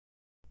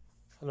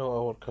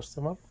Hello, our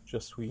customer.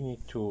 Just we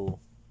need to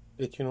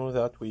let you know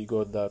that we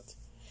got that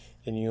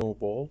a new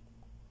bowl,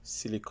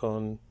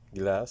 silicone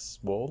glass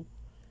bowl.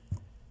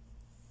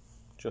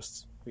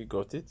 Just we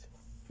got it.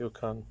 You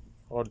can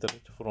order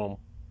it from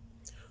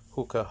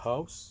Hookah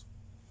House,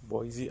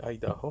 Boise,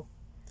 Idaho.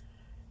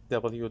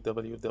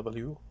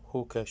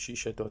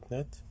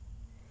 www.hookahshisha.net.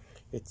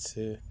 It's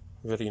a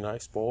very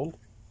nice bowl,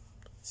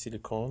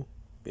 silicone,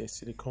 base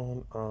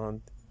silicone,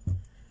 and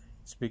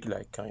it's big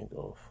like kind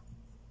of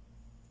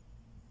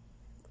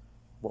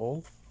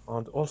bowl,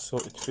 and also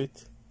it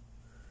fit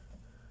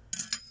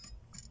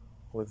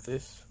with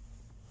this,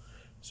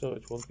 so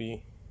it will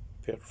be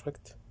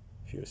perfect.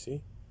 If you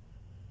see,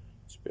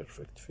 it's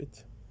perfect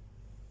fit.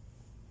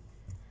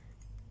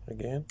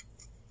 Again,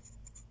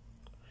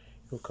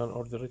 you can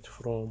order it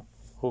from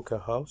Hookah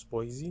House,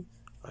 Boise,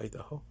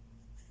 Idaho.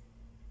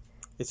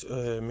 It's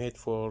made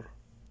for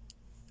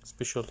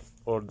special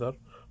order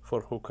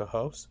for Hookah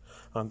House,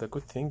 and the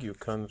good thing, you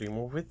can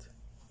remove it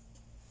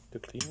to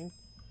clean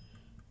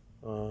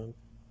and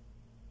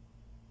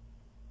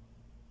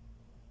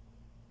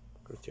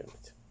return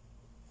it.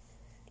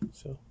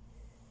 So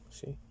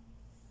see,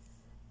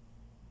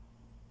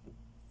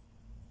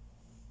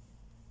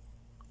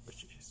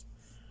 which is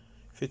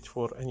fit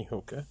for any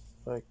hookah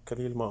like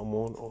Khalil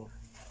Ma'moon or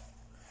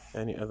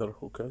any other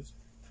hookahs.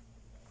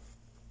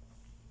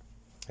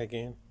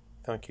 Again,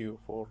 thank you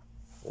for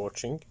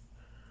watching,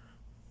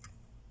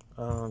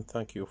 and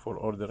thank you for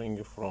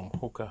ordering from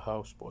Hookah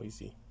House,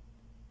 Boise.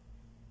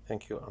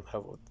 Thank you and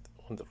have a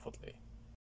wonderful day.